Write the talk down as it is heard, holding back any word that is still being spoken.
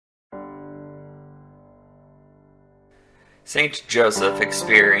Saint Joseph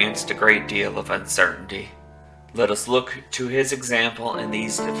experienced a great deal of uncertainty. Let us look to his example in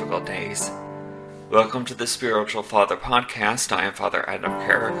these difficult days. Welcome to the Spiritual Father Podcast. I am Father Adam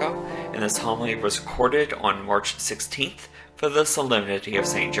Carrico, and this homily was recorded on March 16th for the Solemnity of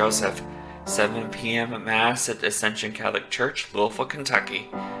Saint Joseph, 7 p.m. at Mass at Ascension Catholic Church, Louisville, Kentucky.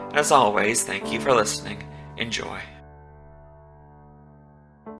 As always, thank you for listening. Enjoy.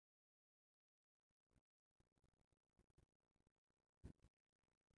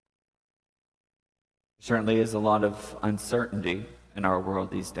 Certainly is a lot of uncertainty in our world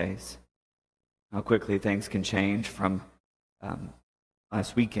these days. How quickly things can change from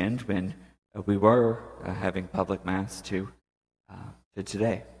last weekend when we were having public mass to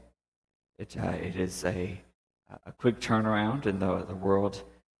today. It is a quick turnaround, and the world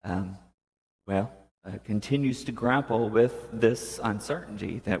continues to grapple with this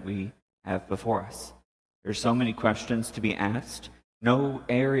uncertainty that we have before us. There's so many questions to be asked. No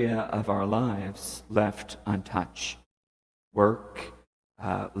area of our lives left untouched. Work,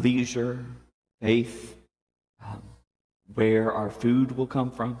 leisure, faith, where our food will come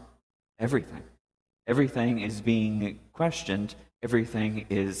from, everything. Everything is being questioned. Everything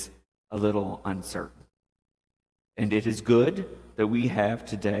is a little uncertain. And it is good that we have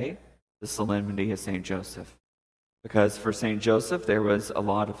today the Solemnity of St. Joseph, because for St. Joseph there was a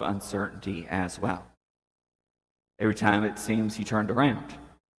lot of uncertainty as well. Every time it seems he turned around,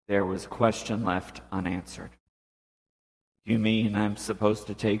 there was a question left unanswered. Do you mean I'm supposed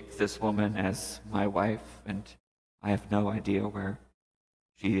to take this woman as my wife, and I have no idea where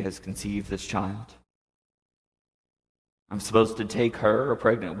she has conceived this child? I'm supposed to take her, a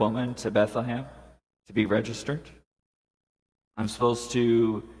pregnant woman, to Bethlehem to be registered? I'm supposed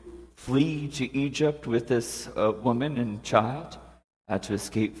to flee to Egypt with this woman and child to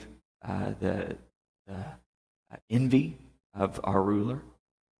escape the envy of our ruler?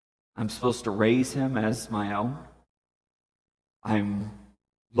 I'm supposed to raise him as my own? I'm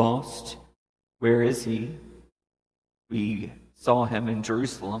lost. Where is he? We saw him in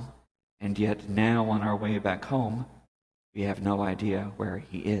Jerusalem, and yet now on our way back home, we have no idea where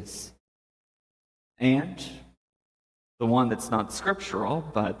he is. And the one that's not scriptural,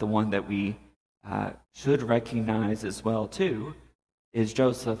 but the one that we should recognize as well too, is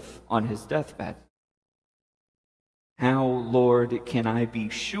Joseph on his deathbed. How, Lord, can I be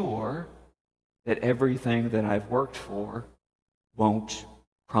sure that everything that I've worked for won't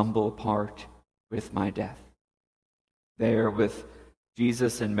crumble apart with my death? There with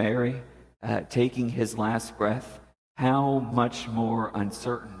Jesus and Mary taking his last breath, how much more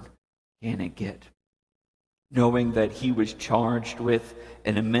uncertain can it get? Knowing that he was charged with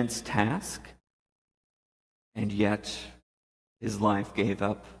an immense task, and yet his life gave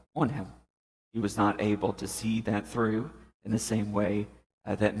up on him. He was not able to see that through in the same way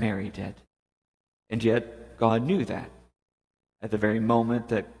that Mary did. And yet, God knew that. At the very moment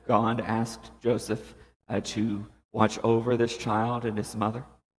that God asked Joseph to watch over this child and his mother,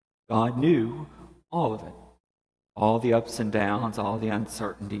 God knew all of it. All the ups and downs, all the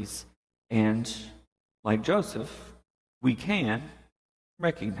uncertainties. And like Joseph, we can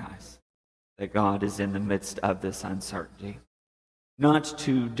recognize that God is in the midst of this uncertainty. Not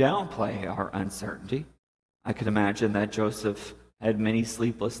to downplay our uncertainty. I could imagine that Joseph had many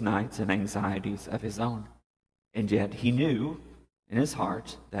sleepless nights and anxieties of his own. And yet he knew in his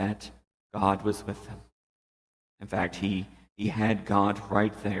heart that God was with him. In fact, he had God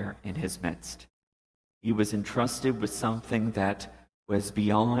right there in his midst. He was entrusted with something that was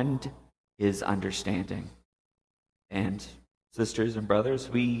beyond his understanding. And sisters and brothers,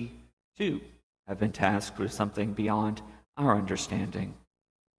 we too have been tasked with something beyond our understanding,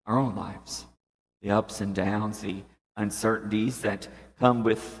 our own lives, the ups and downs, the uncertainties that come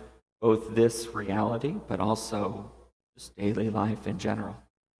with both this reality, but also just daily life in general.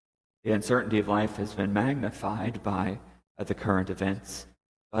 The uncertainty of life has been magnified by the current events,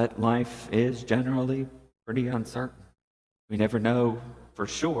 but life is generally pretty uncertain. We never know for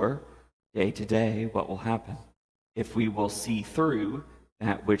sure, day to day, what will happen, if we will see through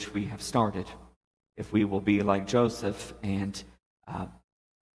that which we have started, if we will be like Joseph and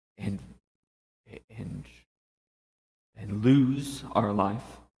lose our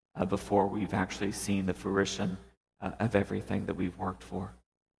life before we've actually seen the fruition of everything that we've worked for.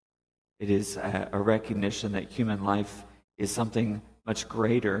 It is a recognition that human life is something much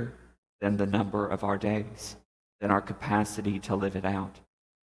greater than the number of our days, than our capacity to live it out.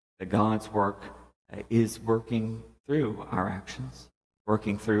 That God's work is working through our actions,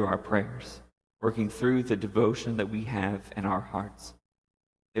 working through our prayers, working through the devotion that we have in our hearts.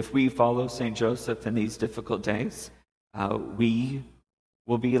 If we follow St. Joseph in these difficult days, we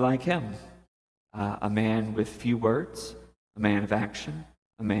will be like him, a man with few words, a man of action,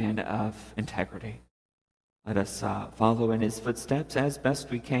 a man of integrity. Let us follow in his footsteps as best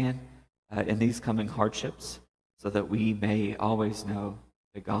we can in these coming hardships, so that we may always know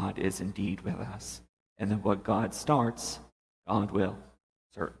that God is indeed with us, and that what God starts, God will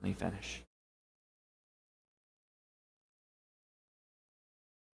certainly finish.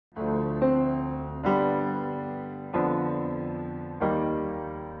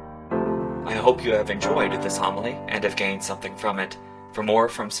 I hope you have enjoyed this homily and have gained something from it. For more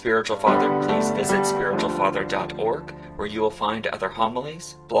from Spiritual Father, please visit spiritualfather.org, where you will find other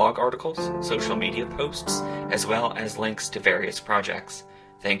homilies, blog articles, social media posts, as well as links to various projects.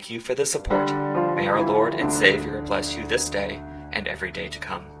 Thank you for the support. May our Lord and Savior bless you this day and every day to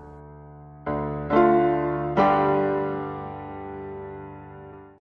come.